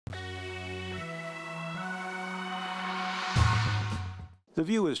The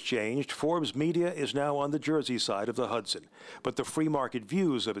view has changed. Forbes Media is now on the Jersey side of the Hudson. But the free market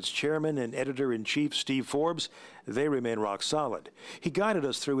views of its chairman and editor-in-chief, Steve Forbes, they remain rock solid. He guided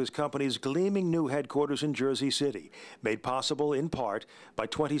us through his company's gleaming new headquarters in Jersey City, made possible in part by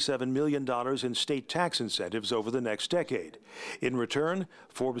 $27 million in state tax incentives over the next decade. In return,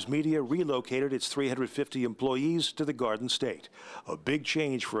 Forbes Media relocated its 350 employees to the Garden State. A big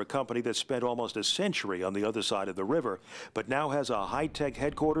change for a company that spent almost a century on the other side of the river, but now has a high-tech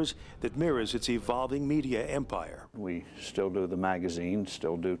headquarters that mirrors its evolving media empire. We still do the magazine,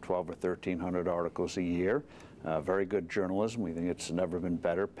 still do 1,200 or 1,300 articles a year. Very good journalism. We think it's never been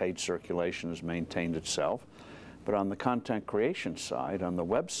better. Paid circulation has maintained itself. But on the content creation side, on the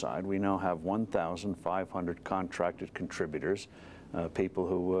website, we now have 1,500 contracted contributors, people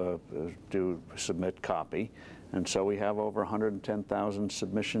who do submit copy. And so we have over 110,000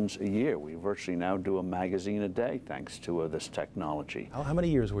 submissions a year. We virtually now do a magazine a day thanks to this technology. How many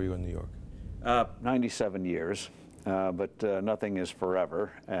years were you in New York? 97 years, but nothing is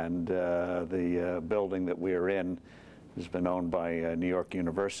forever. And the building that we're in has been owned by New York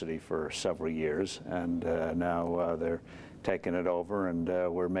University for several years, and now they're taking it over, and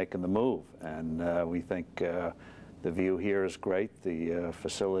we're making the move. And we think the view here is great, the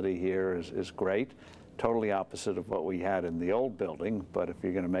facility here is great. Totally opposite of what we had in the old building, but if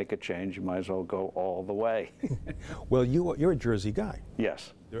you're going to make a change, you might as well go all the way. Well, you're a Jersey guy.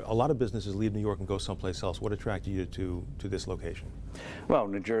 Yes. A lot of businesses leave New York and go someplace else. What attracted you to this location? Well,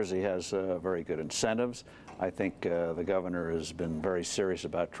 New Jersey has very good incentives. I think the governor has been very serious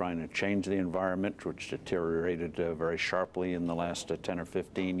about trying to change the environment, which deteriorated very sharply in the last 10 or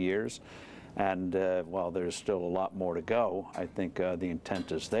 15 years. And while there's still a lot more to go, I think the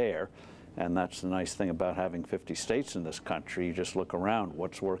intent is there. And that's the nice thing about having 50 states in this country. You just look around,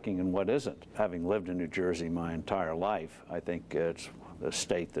 what's working and what isn't. Having lived in New Jersey my entire life, I think it's a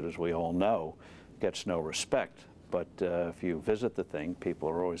state that, as we all know, gets no respect. But if you visit the thing, people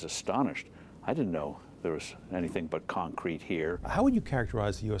are always astonished. I didn't know there was anything but concrete here. How would you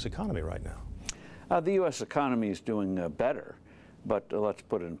characterize the U.S. economy right now? The U.S. economy is doing better, but let's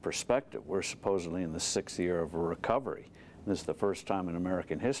put it in perspective. We're supposedly in the 6th year of a recovery. This is the first time in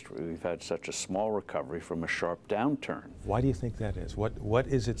American history we've had such a small recovery from a sharp downturn. Why do you think that is? What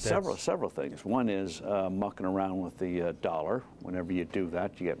is it that's... Several things. One is mucking around with the dollar. Whenever you do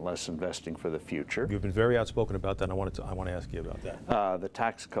that, you get less investing for the future. You've been very outspoken about that, and I want to ask you about that. The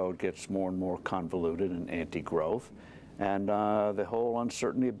tax code gets more and more convoluted and anti-growth, and the whole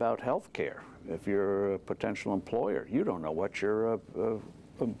uncertainty about health care. If you're a potential employer, you don't know what your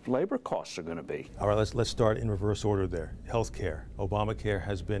labor costs are going to be. All right, let's start in reverse order there. Healthcare. Obamacare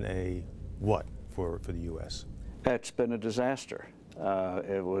has been a what for the U.S.? It's been a disaster.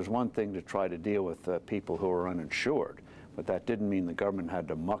 It was one thing to try to deal with people who are uninsured, but that didn't mean the government had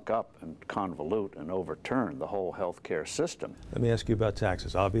to muck up and convolute and overturn the whole healthcare system. Let me ask you about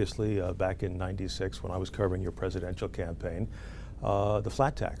taxes. Obviously, back in '96, when I was covering your presidential campaign, the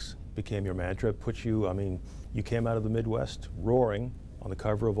flat tax became your mantra. It put you, I mean, you came out of the Midwest roaring on the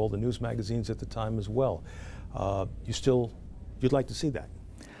cover of all the news magazines at the time as well. You'd like to see that?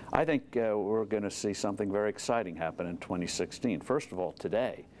 I think we're going to see something very exciting happen in 2016. First of all,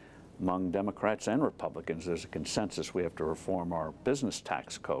 today, among Democrats and Republicans, there's a consensus we have to reform our business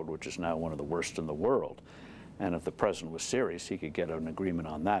tax code, which is now one of the worst in the world. And if the president was serious, he could get an agreement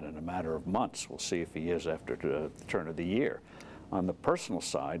on that in a matter of months. We'll see if he is after the turn of the year. On the personal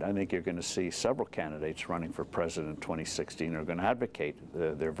side, I think you're going to see several candidates running for president in 2016 are going to advocate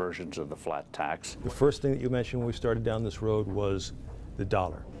their versions of the flat tax. The first thing that you mentioned when we started down this road was the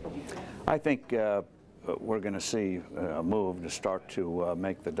dollar. I think we're going to see a move to start to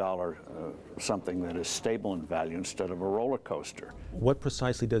make the dollar something that is stable in value instead of a roller coaster. What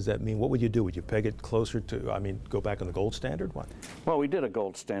precisely does that mean? What would you do? Would you peg it closer to, I mean, go back on the gold standard? What? Well, we did a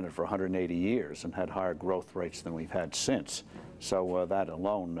gold standard for 180 years and had higher growth rates than we've had since. So that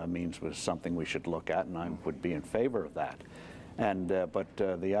alone means was something we should look at, and I would be in favor of that. And but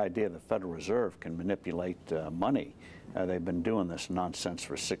the idea the Federal Reserve can manipulate money, they've been doing this nonsense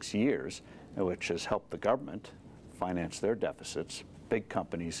for 6 years, which has helped the government finance their deficits. Big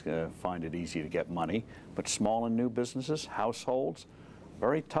companies find it easy to get money, but small and new businesses, households,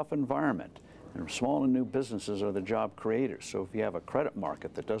 very tough environment. And small and new businesses are the job creators. So if you have a credit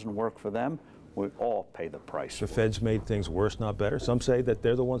market that doesn't work for them, we all pay the price. The Fed's made things worse, not better. Some say that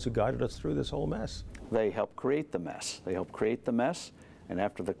they're the ones who guided us through this whole mess. They helped create the mess. They helped create the mess, and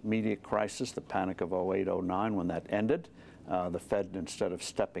after the immediate crisis, the panic of 08, 09, when that ended, the Fed, instead of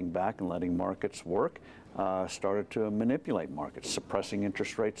stepping back and letting markets work, started to manipulate markets, suppressing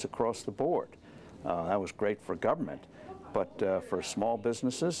interest rates across the board. That was great for government, But for small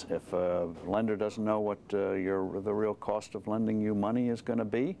businesses, if a lender doesn't know what the real cost of lending you money is going to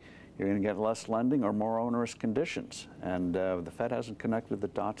be, you're going to get less lending or more onerous conditions. And the Fed hasn't connected the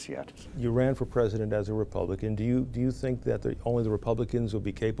dots yet. You ran for president as a Republican. Do you think that only the Republicans will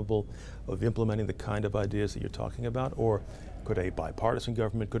be capable of implementing the kind of ideas that you're talking about? Or could a bipartisan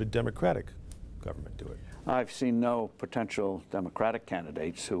government, could a Democratic government do it? I've seen no potential Democratic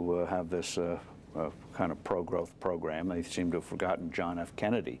candidates who have this kind of pro-growth program. They seem to have forgotten John F.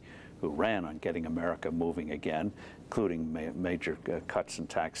 Kennedy, who ran on getting America moving again, including major cuts in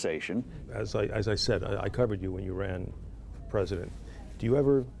taxation. As I said, I covered you when you ran for president. Do you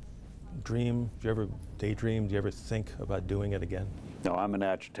ever dream, do you ever daydream, do you ever think about doing it again? No, I'm an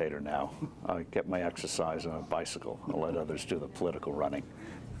agitator now. I get my exercise on a bicycle. I'll let others do the political running.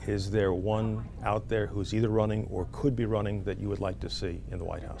 Is there one out there who's either running or could be running that you would like to see in the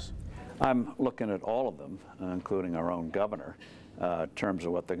White House? I'm looking at all of them, including our own governor, in terms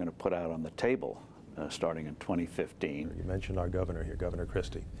of what they're going to put out on the table starting in 2015. You mentioned our governor here, Governor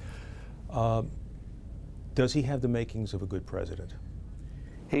Christie. Does he have the makings of a good president?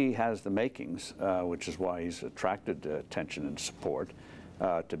 He has the makings, which is why he's attracted attention and support,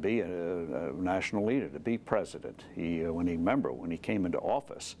 to be a national leader, to be president. When he came into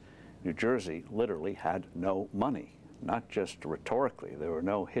office, New Jersey literally had no money, not just rhetorically. There were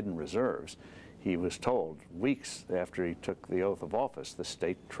no hidden reserves. He was told weeks after he took the oath of office, the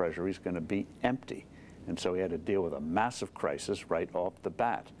state treasury is going to be empty. And so he had to deal with a massive crisis right off the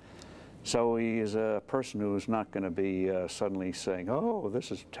bat. So he is a person who is not going to be suddenly saying, oh,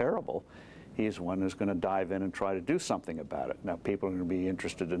 this is terrible. He's one who's going to dive in and try to do something about it. Now, people are going to be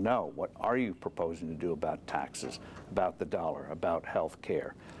interested to know, what are you proposing to do about taxes, about the dollar, about health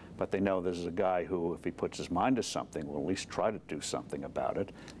care? But they know this is a guy who, if he puts his mind to something, will at least try to do something about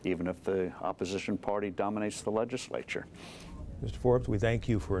it, even if the opposition party dominates the legislature. Mr. Forbes, we thank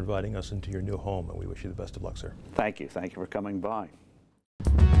you for inviting us into your new home, and we wish you the best of luck, sir. Thank you. Thank you for coming by.